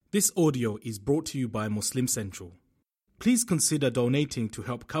This audio is brought to you by Muslim Central. Please consider donating to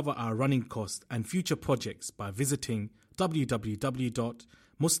help cover our running costs and future projects by visiting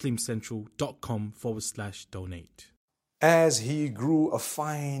www.muslimcentral.com/donate. As he grew a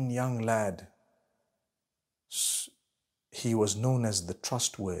fine young lad, he was known as the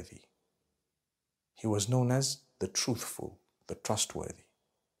trustworthy. He was known as the truthful, the trustworthy.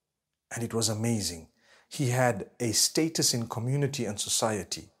 And it was amazing. He had a status in community and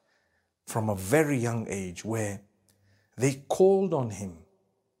society from a very young age where they called on him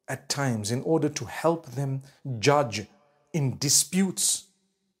at times in order to help them judge in disputes.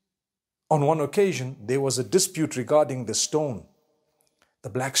 On one occasion, there was a dispute regarding the stone, the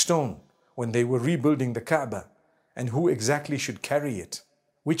black stone, when they were rebuilding the Kaaba, and who exactly should carry it,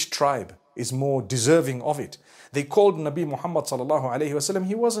 which tribe is more deserving of it. They called Nabi Muhammad sallallahu alaihi wasallam.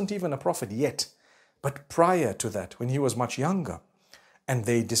 He wasn't even a prophet yet, but prior to that, when he was much younger, and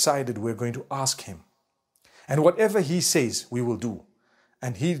they decided, we're going to ask him. And whatever he says, we will do.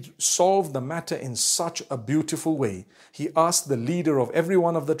 And he solved the matter in such a beautiful way. He asked the leader of every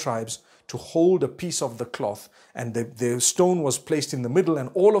one of the tribes to hold a piece of the cloth, and the stone was placed in the middle, and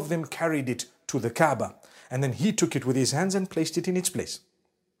all of them carried it to the Kaaba. And then he took it with his hands and placed it in its place.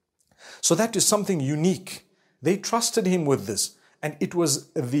 So that is something unique. They trusted him with this, and it was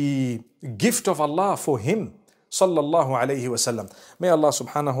the gift of Allah for him, sallallahu alayhi wasallam. May Allah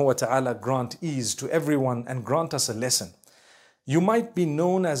subhanahu wa ta'ala grant ease to everyone and grant us a lesson. You might be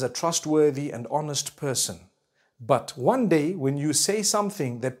known as a trustworthy and honest person, but one day when you say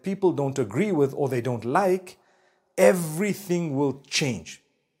something that people don't agree with or they don't like, everything will change.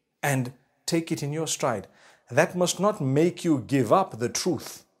 And take it in your stride. That must not make you give up the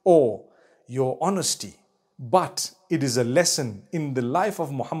truth or your honesty, but it is a lesson in the life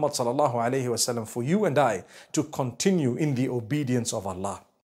of Muhammad sallallahu alaihi wasallam for you and I to continue in the obedience of Allah.